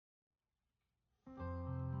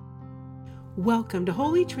Welcome to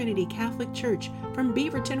Holy Trinity Catholic Church from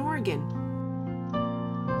Beaverton, Oregon.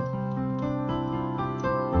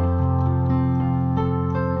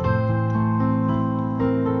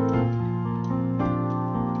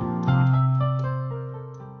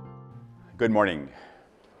 Good morning.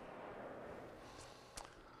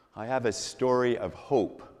 I have a story of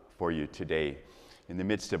hope for you today. In the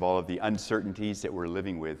midst of all of the uncertainties that we're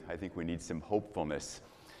living with, I think we need some hopefulness.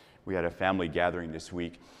 We had a family gathering this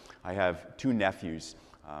week. I have two nephews.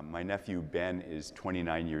 My nephew Ben is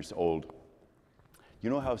 29 years old.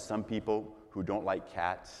 You know how some people who don't like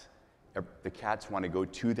cats, the cats want to go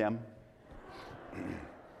to them?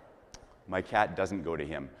 My cat doesn't go to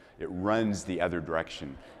him. It runs the other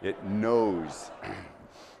direction. It knows.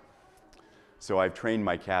 So I've trained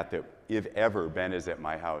my cat that if ever Ben is at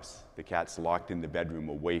my house, the cat's locked in the bedroom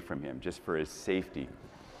away from him, just for his safety.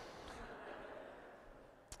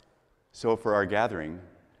 So for our gathering,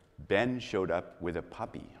 Ben showed up with a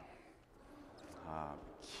puppy.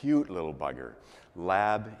 Cute little bugger,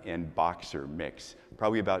 lab and boxer mix,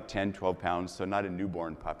 probably about 10, 12 pounds, so not a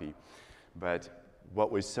newborn puppy. But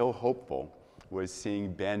what was so hopeful was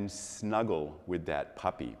seeing Ben snuggle with that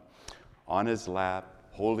puppy on his lap,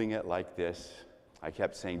 holding it like this. I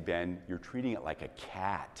kept saying, Ben, you're treating it like a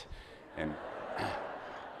cat. And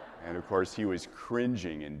of course, he was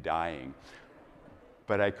cringing and dying.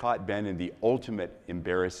 But I caught Ben in the ultimate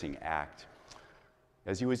embarrassing act.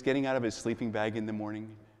 As he was getting out of his sleeping bag in the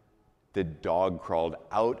morning, the dog crawled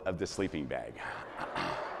out of the sleeping bag.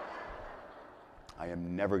 I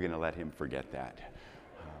am never going to let him forget that.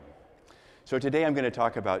 So today I'm going to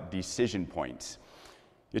talk about decision points.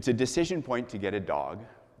 It's a decision point to get a dog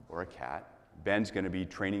or a cat. Ben's going to be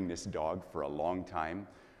training this dog for a long time.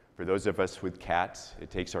 For those of us with cats, it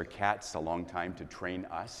takes our cats a long time to train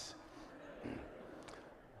us.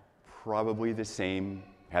 Probably the same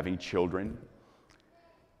having children.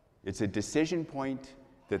 It's a decision point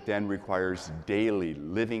that then requires daily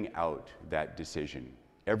living out that decision.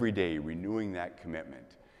 Every day renewing that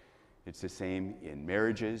commitment. It's the same in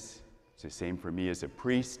marriages. It's the same for me as a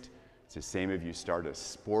priest. It's the same if you start a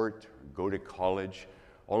sport, or go to college.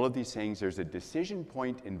 All of these things, there's a decision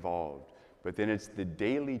point involved, but then it's the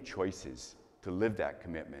daily choices to live that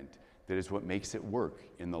commitment that is what makes it work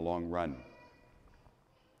in the long run.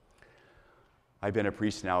 I've been a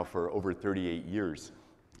priest now for over 38 years.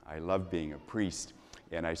 I love being a priest,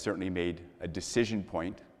 and I certainly made a decision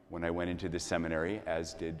point when I went into the seminary,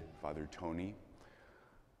 as did Father Tony.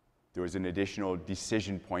 There was an additional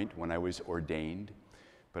decision point when I was ordained,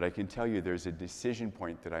 but I can tell you there's a decision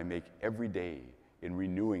point that I make every day in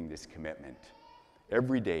renewing this commitment.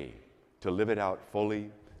 Every day to live it out fully,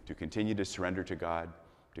 to continue to surrender to God,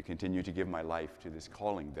 to continue to give my life to this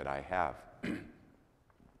calling that I have.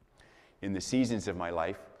 In the seasons of my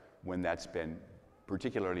life when that's been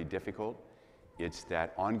particularly difficult, it's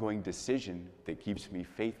that ongoing decision that keeps me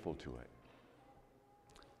faithful to it.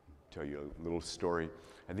 I'll tell you a little story.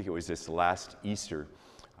 I think it was this last Easter.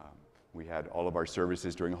 We had all of our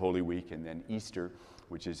services during Holy Week and then Easter,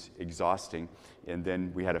 which is exhausting. And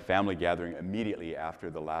then we had a family gathering immediately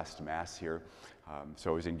after the last Mass here.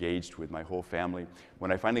 So I was engaged with my whole family.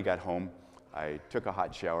 When I finally got home, I took a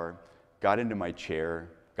hot shower, got into my chair,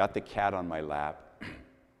 got the cat on my lap,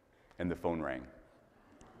 and the phone rang.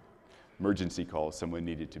 Emergency call, someone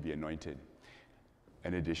needed to be anointed.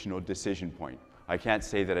 An additional decision point. I can't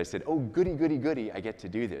say that I said, oh, goody, goody, goody, I get to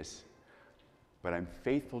do this. But I'm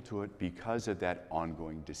faithful to it because of that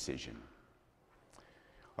ongoing decision.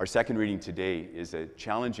 Our second reading today is a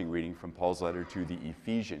challenging reading from Paul's letter to the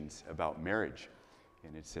Ephesians about marriage.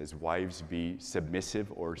 And it says, wives, be submissive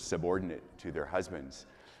or subordinate to their husbands.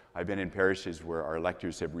 I've been in parishes where our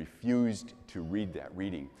lectors have refused to read that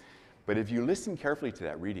reading. But if you listen carefully to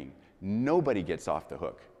that reading, nobody gets off the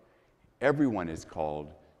hook. Everyone is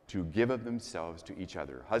called to give of themselves to each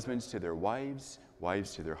other. Husbands to their wives,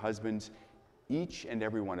 wives to their husbands. Each and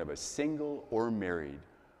every one of us, single or married,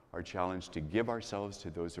 are challenged to give ourselves to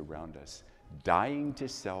those around us, dying to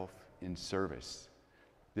self in service.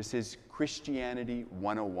 This is Christianity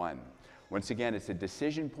 101. Once again, it's a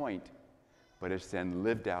decision point, but it's then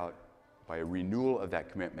lived out by a renewal of that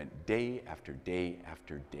commitment day after day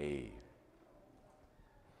after day.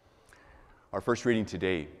 Our first reading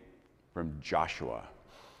today from Joshua,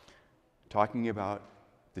 talking about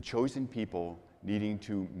the chosen people needing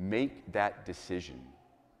to make that decision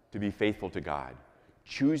to be faithful to God,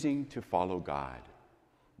 choosing to follow God,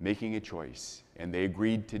 making a choice, and they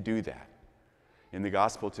agreed to do that. In the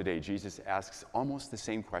gospel today, Jesus asks almost the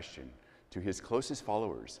same question to his closest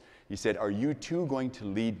followers. He said, are you too going to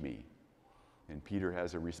lead me? And Peter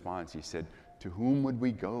has a response. He said, to whom would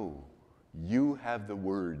we go? You have the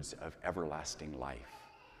words of everlasting life.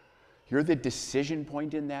 You're the decision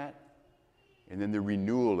point in that, and then the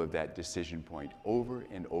renewal of that decision point over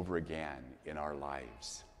and over again in our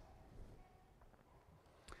lives.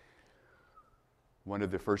 One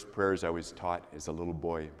of the first prayers I was taught as a little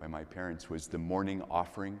boy by my parents was the morning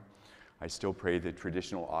offering. I still pray the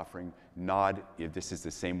traditional offering. Nod if this is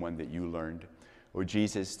the same one that you learned. O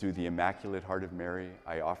Jesus, through the Immaculate Heart of Mary,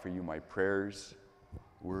 I offer you my prayers,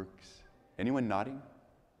 works. Anyone nodding?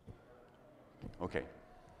 Okay.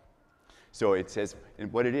 So it says,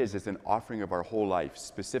 and what it is an offering of our whole life,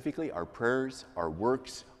 specifically our prayers, our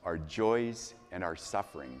works, our joys, and our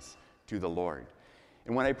sufferings to the Lord.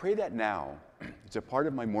 And when I pray that now, it's a part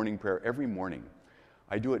of my morning prayer every morning.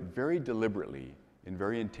 I do it very deliberately and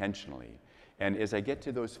very intentionally. And as I get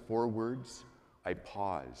to those 4 words, I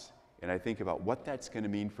pause and I think about what that's going to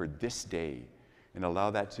mean for this day and allow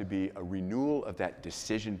that to be a renewal of that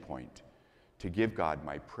decision point to give God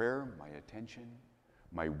my prayer, my attention,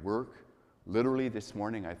 my work. Literally this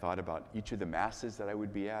morning I thought about each of the masses that I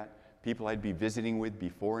would be at, people I'd be visiting with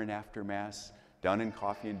before and after Mass, down in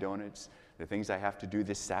Coffee and Donuts, the things I have to do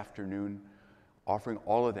this afternoon. Offering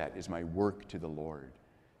all of that is my work to the Lord.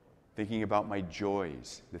 Thinking about my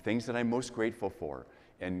joys, the things that I'm most grateful for,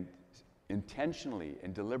 and intentionally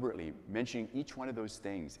and deliberately mentioning each one of those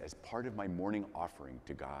things as part of my morning offering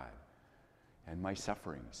to God. And my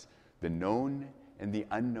sufferings, the known and the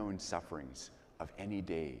unknown sufferings of any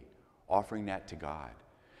day, offering that to God.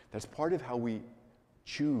 That's part of how we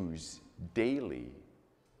choose daily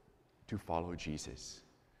to follow Jesus,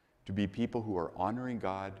 to be people who are honoring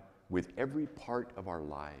God with every part of our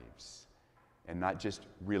lives and not just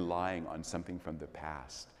relying on something from the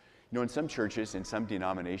past. You know, in some churches, in some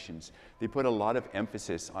denominations, they put a lot of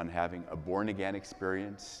emphasis on having a born-again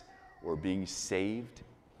experience or being saved.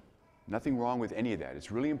 Nothing wrong with any of that.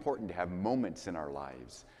 It's really important to have moments in our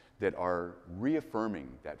lives that are reaffirming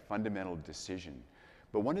that fundamental decision.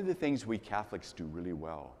 But one of the things we Catholics do really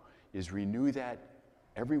well is renew that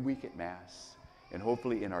every week at Mass and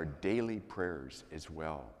hopefully in our daily prayers as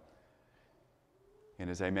well. And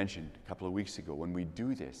as I mentioned a couple of weeks ago, when we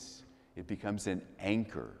do this, it becomes an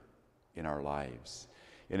anchor in our lives.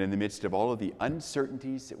 And in the midst of all of the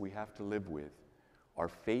uncertainties that we have to live with, our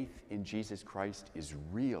faith in Jesus Christ is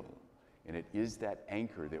real, and it is that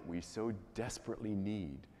anchor that we so desperately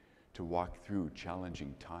need to walk through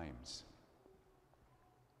challenging times.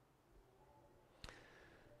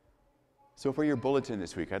 So for your bulletin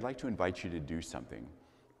this week, I'd like to invite you to do something.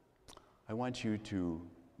 I want you to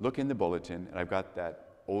look in the bulletin, and I've got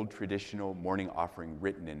that old traditional morning offering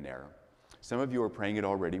written in there. Some of you are praying it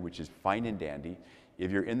already, which is fine and dandy. If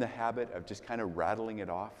you're in the habit of just kind of rattling it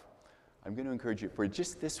off, I'm going to encourage you, for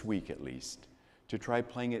just this week at least, to try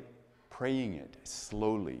praying it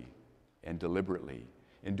slowly and deliberately,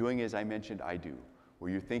 and doing as I mentioned I do, where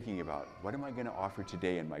you're thinking about, what am I going to offer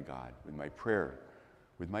today in my God, with my prayer,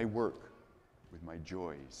 with my work, with my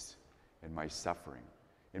joys, and my suffering.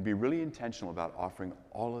 And be really intentional about offering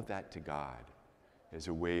all of that to God as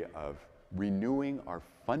a way of renewing our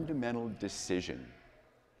fundamental decision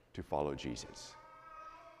to follow Jesus.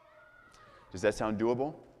 Does that sound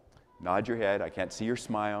doable? Nod your head. I can't see your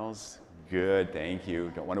smiles. Good, thank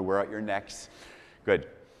you. Don't want to wear out your necks. Good.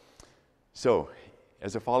 So,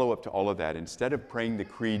 as a follow-up to all of that, instead of praying the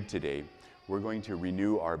creed today, we're going to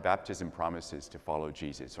renew our baptism promises to follow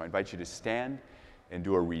Jesus. So I invite you to stand and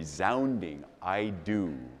do a resounding I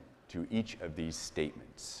do to each of these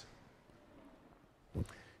statements.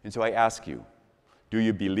 And so I ask you, do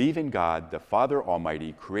you believe in God, the Father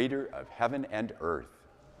Almighty, creator of heaven and earth?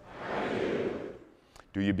 I do.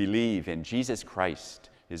 Do you believe in Jesus Christ,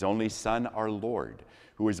 his only Son, our Lord,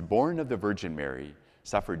 who was born of the Virgin Mary,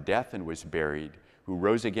 suffered death and was buried, who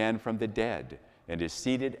rose again from the dead, and is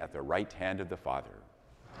seated at the right hand of the Father?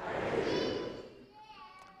 I do.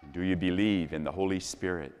 Do you believe in the Holy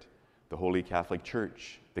Spirit, the Holy Catholic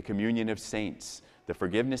Church, the communion of saints, the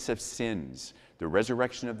forgiveness of sins, the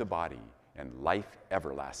resurrection of the body, and life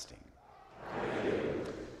everlasting? I do.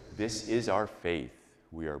 This is our faith.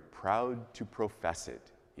 We are proud to profess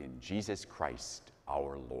it in Jesus Christ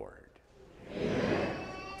our Lord. Amen.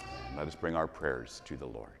 And let us bring our prayers to the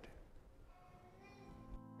Lord.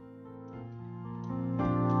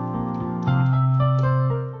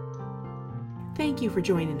 Thank you for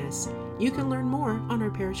joining us. You can learn more on our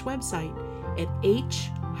parish website at h-t.org.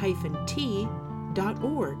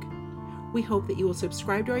 We hope that you will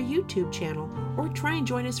subscribe to our YouTube channel or try and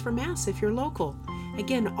join us for Mass if you're local.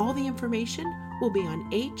 Again, all the information will be on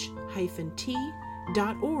h-t.org.